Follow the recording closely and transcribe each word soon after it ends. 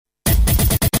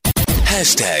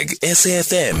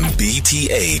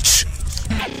#SAFMBTH.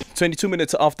 22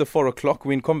 minutes after 4 o'clock,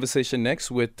 we're in conversation next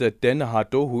with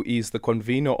Hato, who is the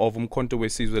convener of Umkhonto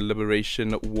Sizwe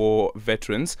Liberation War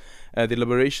Veterans. The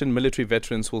Liberation military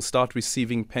veterans will start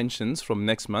receiving pensions from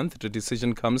next month. The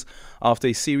decision comes after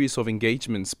a series of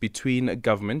engagements between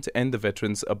government and the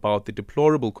veterans about the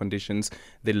deplorable conditions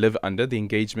they live under. The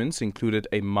engagements included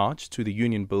a march to the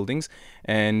union buildings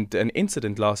and an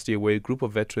incident last year where a group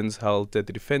of veterans held the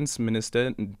Defence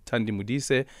Minister, Thandi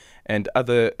Modise, and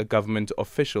other government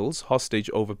officials hostage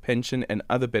over pension and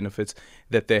other benefits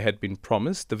that they had been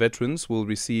promised. The veterans will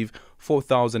receive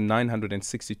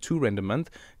 4,962 rand a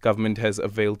month. Government has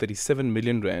availed 37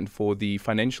 million rand for the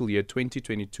financial year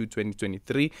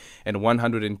 2022-2023 and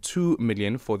 102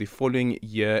 million for the following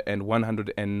year and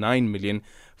 109 million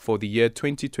for the year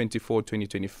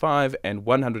 2024-2025 and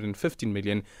 115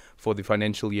 million for the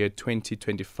financial year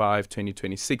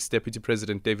 2025-2026. Deputy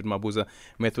President David Mabuza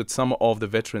met with some of the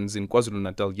veterans in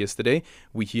KwaZulu-Natal yesterday.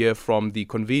 We hear from the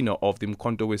convener of the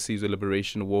Umkhonto Sizwe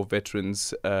Liberation War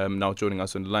Veterans, now joining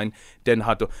us on the line,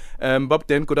 Hato. Bob,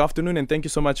 good afternoon, and thank you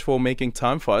so much for making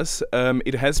time for us.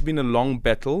 It has been a long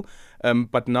battle,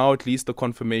 but now at least the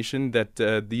confirmation that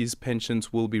these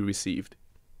pensions will be received.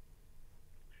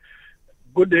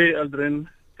 Good day, Aldrin.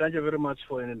 Thank you very much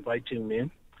for inviting me.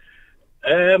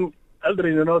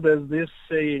 Aldrin, there's this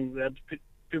saying that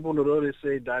people would always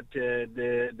say that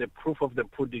the proof of the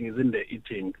pudding is in the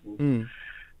eating.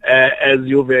 As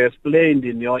you've explained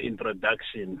in your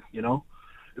introduction,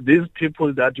 these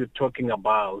people that you're talking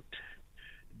about,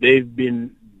 they've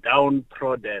been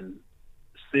downtrodden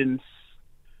since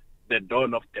the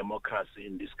dawn of democracy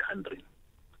in this country.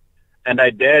 And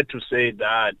I dare to say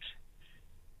that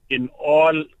in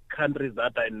all countries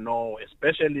that I know,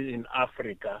 especially in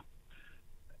Africa,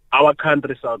 our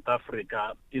country, South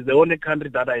Africa, is the only country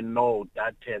that I know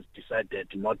that has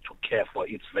decided not to care for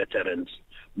its veterans,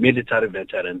 military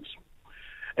veterans.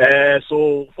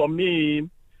 So for me,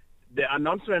 the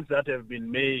announcements that have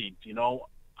been made,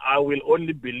 I will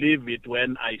only believe it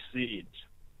when I see it.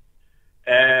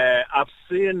 I've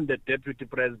seen the Deputy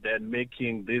President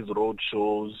making these road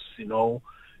shows,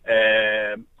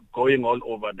 going all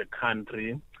over the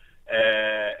country,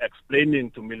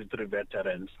 explaining to military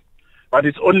veterans. But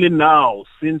it's only now,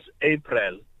 since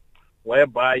April,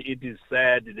 whereby it is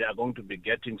said they are going to be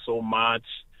getting so much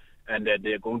and that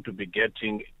they're going to be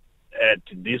getting at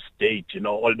this date,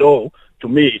 although to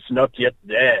me it's not yet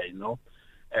there,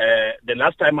 The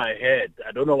last time I heard,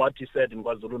 I don't know what he said in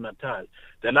KwaZulu-Natal,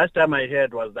 the last time I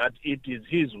heard was that it is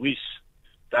his wish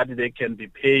that they can be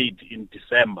paid in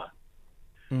December.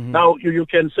 Mm-hmm. Now, you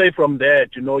can say from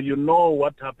that, you know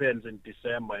what happens in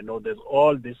December, there's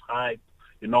all this hype,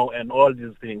 and all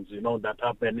these things, that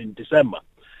happen in December.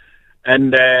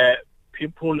 And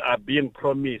people are being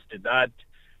promised that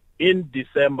in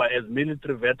December, as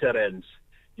military veterans,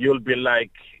 you'll be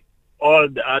like all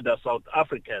the other South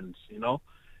Africans,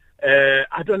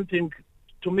 I don't think,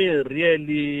 to me,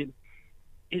 really,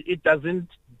 it doesn't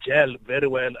gel very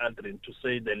well, Aldrin, to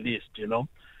say the least,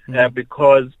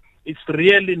 because it's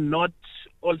really not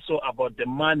also about the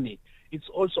money. It's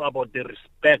also about the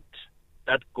respect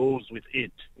that goes with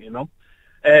it,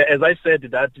 As I said,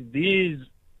 that these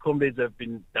comrades have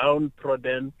been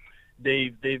downtrodden.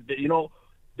 They've been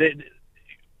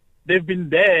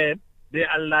there. They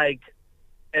are like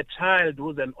a child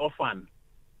who's an orphan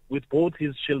with both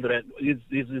his children, his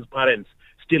parents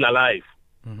still alive,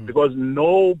 because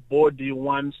nobody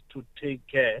wants to take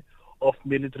care of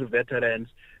military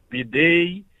veterans, be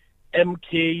they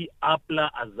MK, APLA,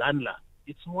 Azanla.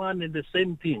 It's one and the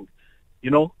same thing.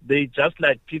 They just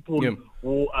like people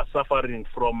who are suffering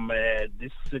from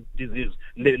this disease.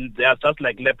 They are just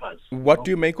like lepers. What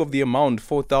do you make of the amount,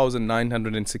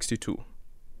 4,962?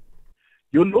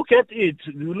 You look at it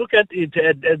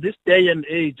at this day and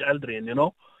age,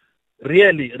 Aldrin,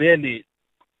 really,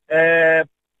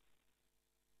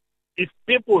 if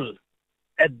people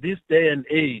at this day and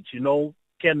age,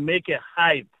 can make a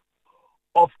hype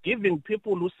of giving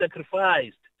people who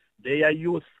sacrificed their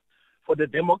youth for the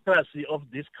democracy of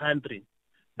this country,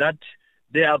 that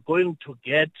they are going to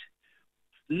get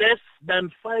less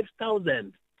than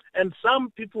 5,000. And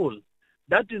some people,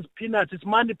 that is peanuts. It's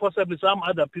money, possibly some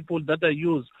other people that are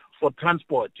used for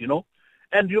transport,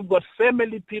 And you've got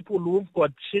family people who've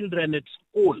got children at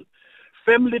school,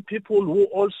 family people who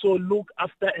also look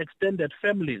after extended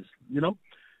families,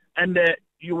 And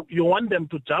you want them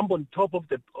to jump on top of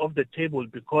the table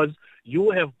because you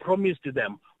have promised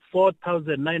them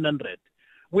 4,900.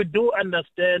 We do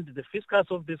understand the fiscus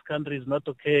of this country is not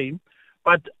okay,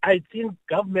 but I think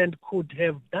government could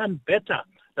have done better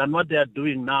than what they are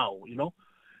doing now,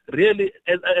 Really,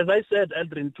 as I said,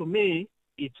 Aldrin, to me,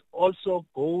 it also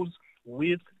goes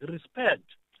with respect.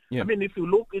 Yeah. I mean, if you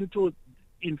look into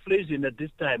inflation at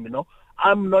this time,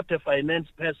 I'm not a finance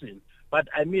person, but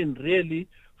I mean, really,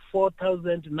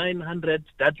 4,900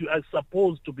 that you are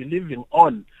supposed to be living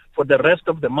on for the rest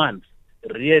of the month,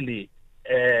 really,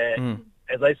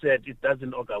 as I said, it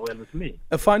doesn't augur well with me.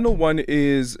 A final one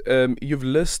is you've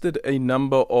listed a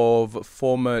number of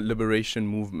former liberation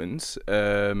movements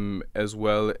as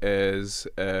well as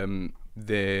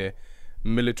the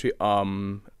military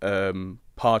arm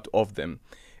part of them.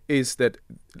 Is that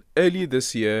early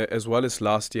this year, as well as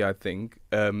last year, I think,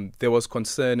 there was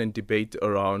concern and debate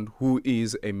around who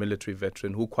is a military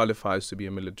veteran, who qualifies to be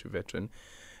a military veteran,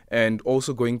 and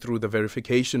also going through the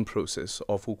verification process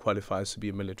of who qualifies to be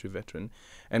a military veteran,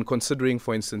 and considering,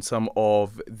 for instance, some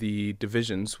of the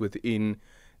divisions within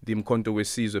the Umkhonto we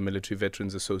Sizwe Military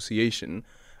Veterans Association.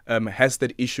 Has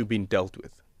that issue been dealt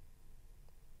with?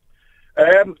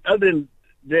 Alvin,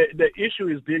 the issue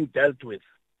is being dealt with.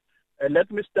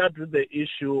 Let me start with the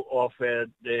issue of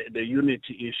the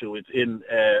unity issue within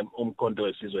Umkhonto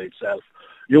we Sizwe itself.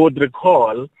 You would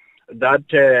recall that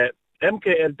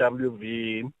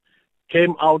MKLWV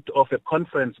came out of a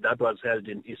conference that was held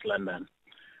in East London.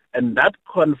 And that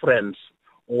conference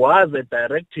was a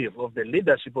directive of the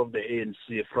leadership of the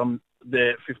ANC from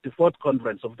the 54th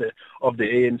conference of the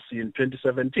ANC in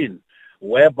 2017,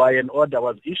 whereby an order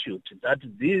was issued that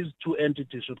these two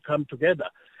entities should come together,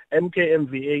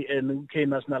 MKMVA and UK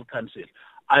National Council.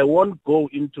 I won't go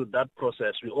into that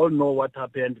process. We all know what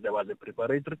happened. There was a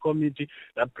preparatory committee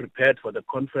that prepared for the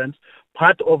conference.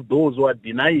 Part of those who are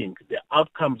denying the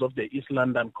outcomes of the East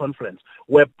London conference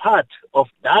were part of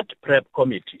that prep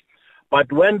committee. But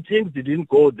when things didn't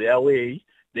go their way,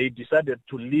 they decided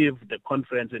to leave the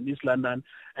conference in East London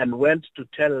and went to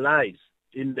tell lies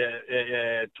in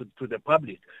the to the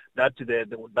public that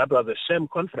that was a sham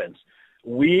conference.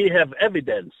 We have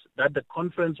evidence that the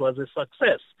conference was a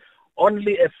success.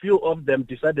 Only a few of them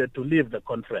decided to leave the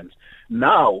conference.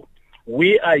 Now,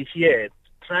 we are here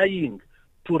trying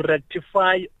to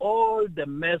rectify all the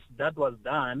mess that was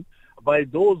done by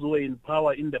those who were in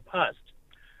power in the past.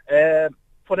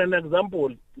 For an example,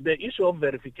 the issue of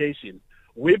verification,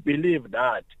 we believe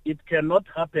that it cannot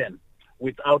happen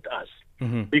without us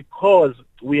because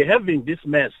we're having this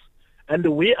mess and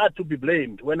we are to be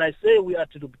blamed. When I say we are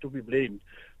to be blamed,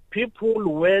 people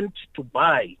went to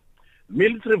buy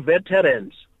military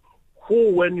veterans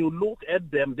who, when you look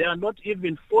at them, they are not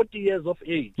even 40 years of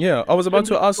age. Yeah, I was about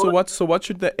to ask, so what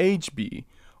should the age be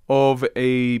of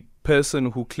a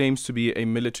person who claims to be a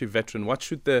military veteran? What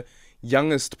should the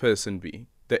youngest person be,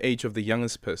 the age of the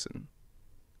youngest person?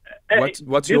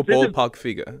 What's your ballpark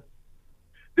figure?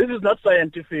 This is not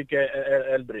scientific,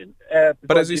 Eldrin.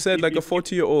 But as you said, like a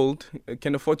 40-year-old,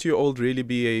 can a 40-year-old really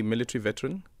be a military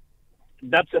veteran?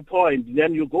 That's the point.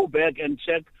 Then you go back and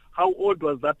check how old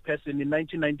was that person in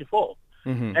 1994.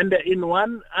 And in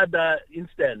one other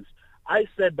instance, I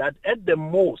said that at the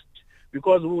most,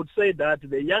 because we would say that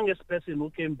the youngest person who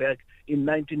came back in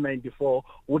 1994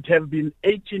 would have been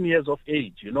 18 years of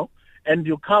age, and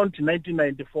you count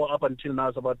 1994 up until now,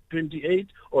 it's about 28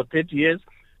 or 30 years,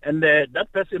 and that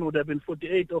person would have been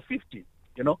 48 or 50,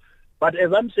 But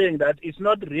as I'm saying that, it's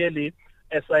not really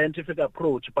a scientific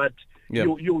approach, but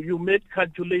you make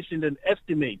calculations and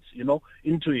estimates,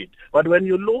 into it. But when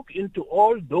you look into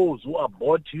all those who are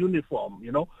bought uniform,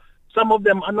 some of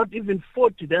them are not even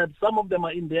 40, some of them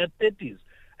are in their 30s.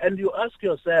 And you ask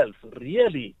yourself,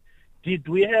 really, did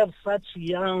we have such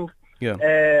young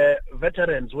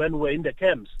veterans when we're in the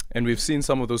camps? And we've seen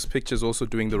some of those pictures also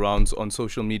doing the rounds on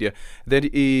social media. That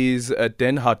is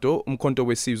Hato Umkhonto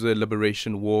we Sizwe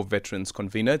Liberation War Veterans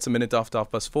Convener. It's a minute after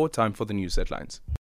 4:30, time for the news headlines.